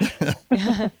 Robert.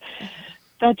 Yeah.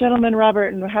 That gentleman,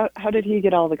 Robert, and how did he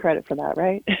get all the credit for that,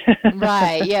 right?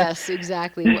 Right, yes,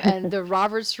 exactly. And the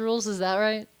Roberts rules, is that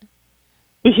right?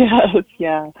 Yes,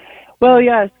 yeah. Well,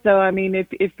 yes. So, I mean,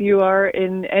 if you are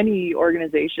in any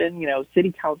organization,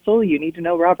 city council, you need to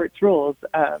know Robert's rules.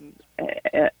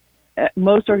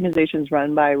 Most organizations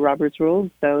run by Robert's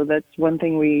rules, so that's one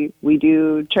thing we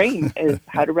do train is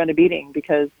how to run a meeting,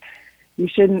 because you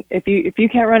shouldn't. If you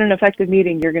can't run an effective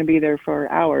meeting, you're going to be there for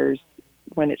hours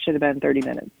when it should have been 30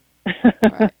 minutes.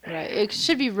 Right. It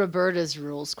should be Roberta's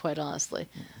rules, quite honestly.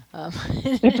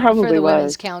 It probably for the was.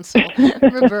 Women's Council.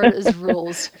 Roberta's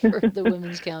rules for the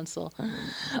Women's Council.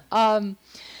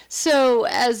 So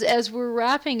as we're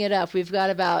wrapping it up, we've got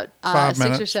about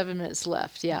 6 or 7 minutes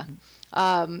left. Yeah.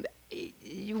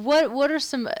 What are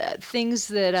some things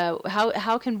that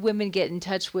how can women get in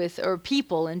touch with, or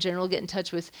people in general get in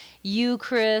touch with you,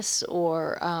 Chris,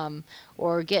 or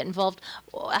get involved?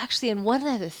 Well, actually, and one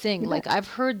other thing, like I've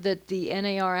heard that the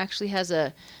NAR actually has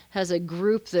a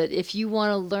group that if you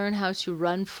want to learn how to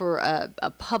run for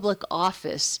a public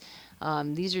office,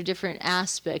 these are different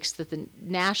aspects that the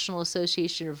National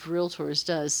Association of Realtors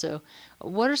does. So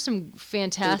what are some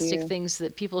fantastic things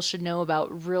that people should know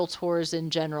about realtors in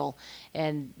general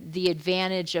and the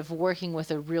advantage of working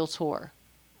with a realtor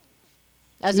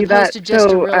as opposed to just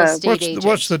a real estate agent?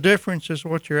 What's the difference is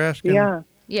what you're asking? Yeah.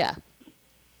 Yeah.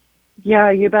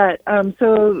 Yeah, you bet.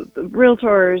 So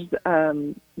realtors,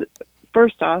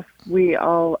 first off, we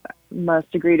all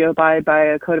must agree to abide by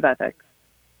a code of ethics.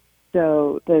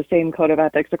 So the same code of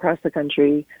ethics across the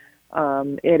country.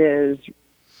 It is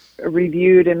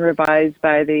reviewed and revised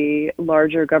by the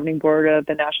larger governing board of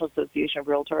the National Association of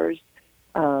Realtors.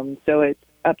 So it's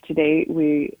up to date.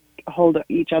 We hold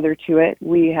each other to it.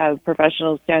 We have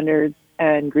professional standards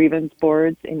and grievance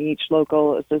boards in each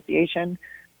local association.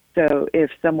 So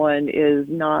if someone is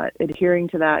not adhering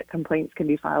to that, complaints can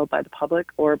be filed by the public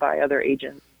or by other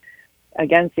agents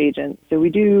against agents. So we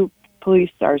do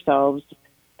police ourselves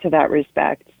to that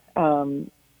respect. And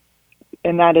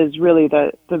that is really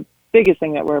the biggest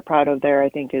thing that we're proud of there, I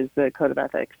think, is the code of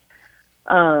ethics.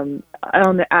 On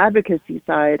the advocacy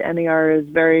side, NAR is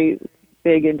very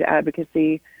big into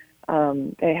advocacy.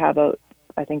 They have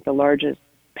I think the largest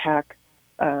PAC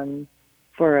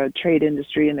for a trade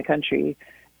industry in the country.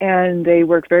 And they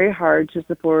work very hard to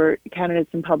support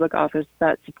candidates in public office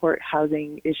that support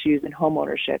housing issues and home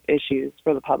ownership issues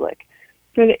for the public.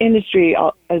 for the industry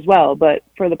as well, but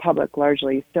for the public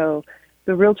largely. So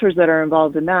the realtors that are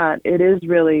involved in that, it is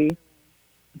really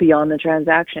beyond the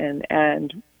transaction,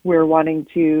 and we're wanting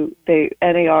to.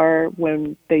 NAR,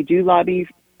 when they do lobby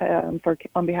for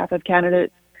on behalf of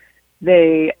candidates,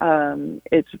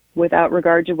 it's without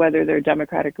regard to whether they're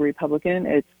Democratic or Republican.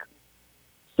 It's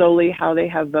solely how they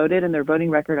have voted and their voting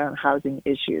record on housing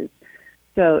issues.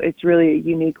 So it's really a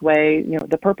unique way,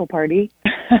 the Purple Party.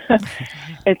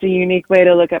 It's a unique way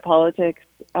to look at politics,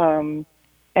 and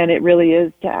it really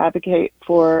is to advocate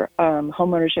for home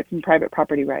ownership and private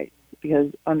property rights,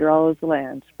 because under all is the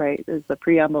land, right, is the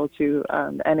preamble to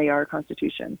the NAR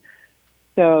Constitution.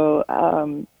 So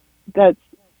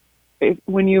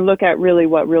when you look at really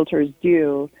what realtors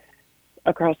do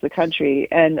across the country,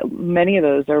 and many of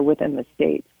those are within the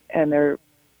states, and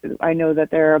I know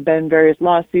that there have been various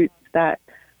lawsuits that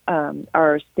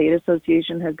our state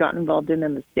association has gotten involved in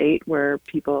the state, where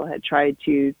people had tried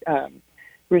to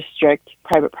restrict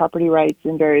private property rights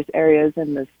in various areas,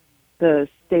 and the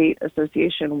state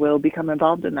association will become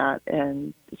involved in that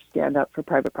and stand up for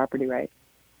private property rights.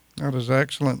 That is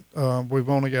excellent. We've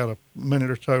only got a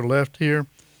minute or so left here.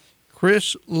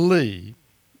 Chris Lee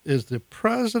is the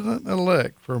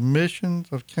president-elect for Missions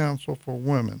of Council for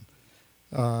Women.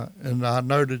 And I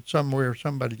noted somewhere,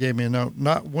 somebody gave me a note,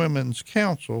 not Women's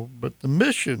Council, but the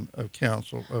Mission of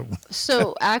Council.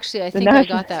 So actually, I think I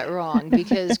got that wrong,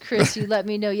 because Chris, you let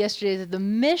me know yesterday that the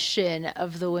mission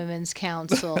of the Women's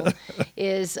Council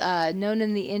is known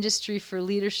in the industry for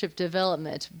leadership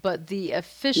development, but the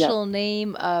official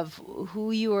name of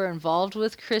who you are involved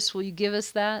with, Chris, will you give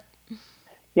us that?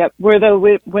 Yep, we're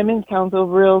the Women's Council of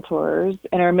Realtors,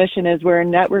 and our mission is we're a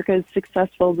network of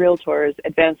successful realtors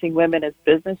advancing women as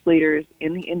business leaders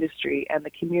in the industry and the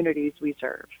communities we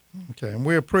serve. Okay, and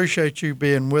we appreciate you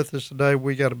being with us today.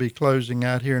 We got to be closing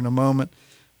out here in a moment.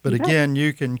 But again,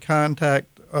 you can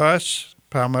contact us,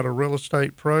 Palmetto Real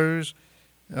Estate Pros.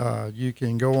 You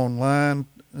can go online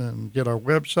and get our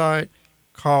website,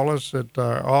 call us at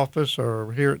our office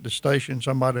or here at the station.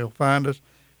 Somebody will find us.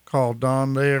 Call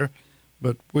Don there.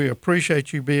 But we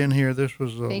appreciate you being here. This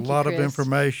was a lot of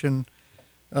information.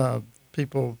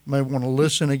 People may want to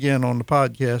listen again on the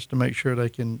podcast to make sure they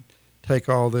can take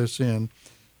all this in.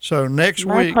 So next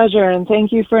week. My pleasure, and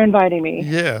thank you for inviting me.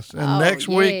 Yes, and next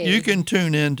week you can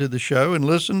tune in to the show and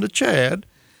listen to Chad.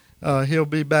 He'll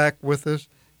be back with us.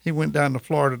 He went down to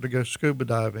Florida to go scuba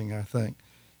diving, I think.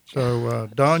 So,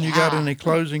 Don, you got any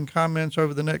closing comments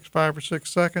over the next 5 or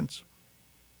 6 seconds?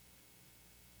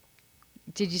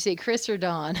 Did you say Chris or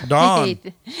Don? Don.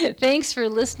 Thanks for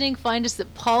listening. Find us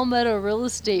at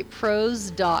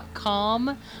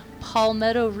palmettorealestatepros.com,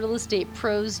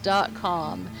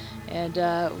 palmettorealestatepros.com.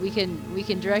 And we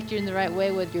can direct you in the right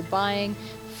way, whether you're buying,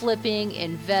 flipping,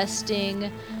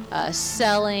 investing,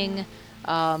 selling,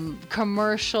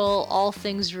 commercial, all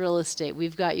things real estate.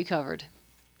 We've got you covered.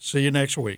 See you next week.